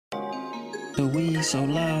The weed so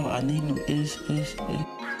loud, I need new is.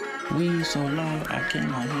 Weed so loud, I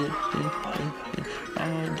cannot hear.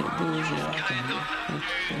 All the bullshit I can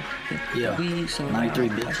hear. Yeah, Weed so 93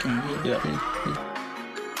 loud, I bits. can hear. Yeah.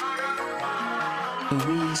 The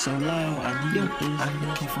weed so loud, I need new is.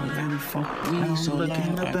 I came from very far. Weed so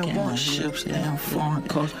looking loud, up I at cannot warships hear. and foreign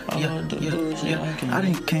coast. Yeah. I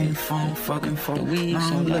didn't came from fucking far. The weed Now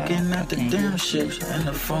so I'm loud, looking I at the can't damn hear. ships and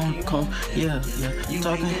the foreign coast. Yeah.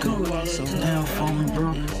 Talking cool, so damn phone,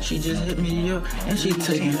 bro. She just hit me up and she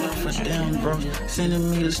taking off for damn, bro. Sending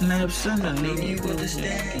me the snaps underneath.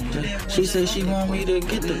 She said she want me to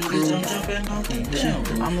get the crew.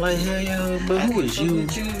 I'm like, hell yeah, but who is you?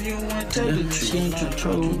 She ain't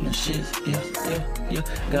controlling shit. Yeah.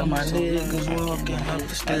 Got my niggas walking up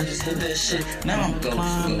the stairs. Now I'm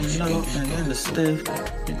climbing up and in the stairs.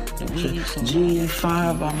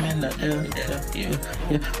 G5, I'm in the air.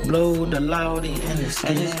 Yeah. Blow the loudy in the sky.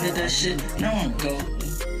 I just did that shit. Now I'm go.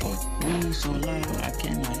 Weed so loud, I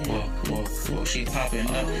cannot hear. Whoa, she popping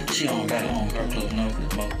up. She don't got on her clothes,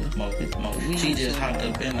 no mo. She just hopped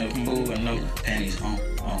up in the pool with no panties on.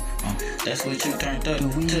 That's what you turned up The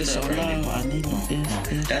to weed the so loud, I need new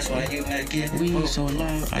is. That's why you naked. Weed so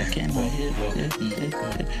loud, I cannot hear.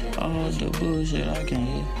 All the bullshit I can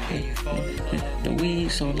hear. The weed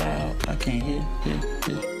so loud, I can't hear.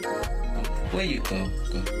 Where you go?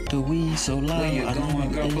 The weed so loud, Where you I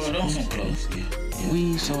going, girl? need Put on some new clothes. Yeah.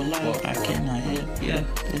 Weed so loud, I cannot hear. Yeah,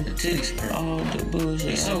 the titties pretty. All the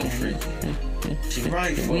bullshit so I can free. hear. She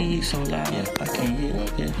right The for me. weed so loud, I can't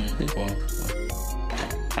hear.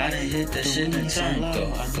 I done hit the shit weed and so turn loud,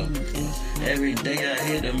 go. I need new is. Every day I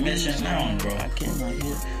hit a mission now, bro. I cannot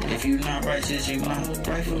hear. If you not righteous, you not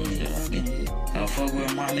right for me. I fuck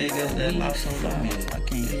with my niggas that lie for me. I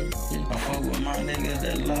can't hear. I fuck with my niggas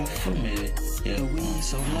that lie for me. The Yeah. weed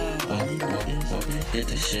so loud, I need new is. Hit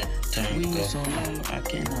the shit, turn Weed go. so loud, I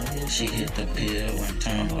cannot hear. She hit the pill when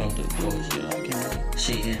turn All up. the bullshit I can hear.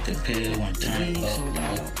 She hit the pill when turn Weed so up.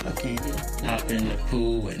 loud, I can't hear. Hop in the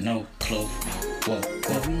pool with no clothes.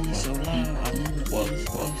 The weed so loud, I need new is.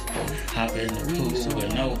 Hop in the pool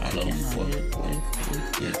with no I clothes. cannot hear.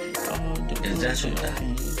 Yeah. All the Is that bullshit your I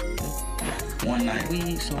can hear. One night,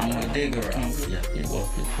 Weed so I'm loud, a digger I out. can't hear.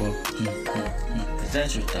 Is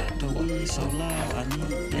that your thought? The weed so loud, I need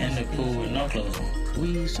new In the pool with no clothes on.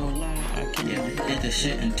 Weed so loud, I Yeah, cannot hear. hit the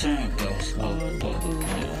shit and turn goes. All the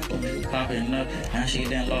bullshit I can hear. Popping up, now she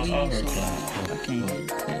done lost all Weed her so clothes. loud, I can't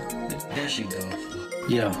hear. There she goes.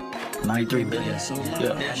 Yeah, 93 Weed billion. so loud,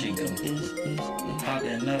 Yeah. There she goes.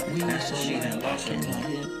 Popping up, Weed now so she done loud, lost I her cannot clothes.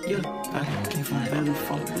 hear. Yeah, I came from very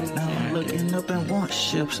far. Now I'm looking up at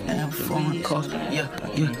warships and foreign coast. Yeah.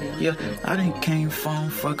 I didn't came from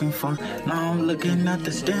fucking far. Now I'm looking at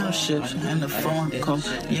the damn ships and the foreign coast.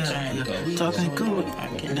 Yeah. Talking good,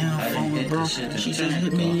 damn phone, bro. She just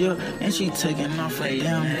hit me up and she taking off her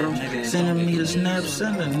damn, bro. Sending me the snaps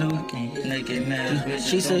and the new. Naked ass bitch.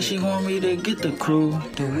 She said she want me to get the crew.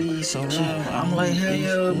 The weed so loud, I'm like, hell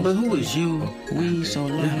yeah, but who is you? weed so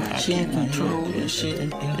loud, I She in cannot control hear. and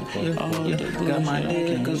shit. All Yeah. the Got my bullshit I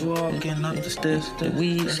can niggas hear. walking up the steps. The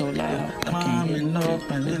weed so loud, I can't Climbing hear.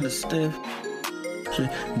 up and in the steps. The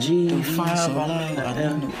G5, weed so I'm in loud, the I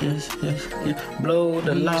air. need new is. Yeah. Blow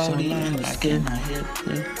the Weed so loudy in loud, the I skin. cannot hear.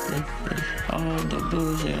 All the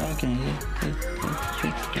bullshit I can hear.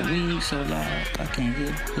 The weed so loud, I can't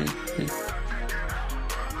hear.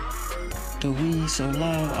 The weed so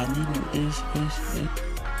loud, I need new is.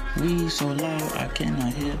 Weed so loud, I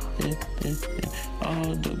cannot hear.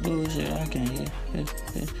 All the bullshit I can hear.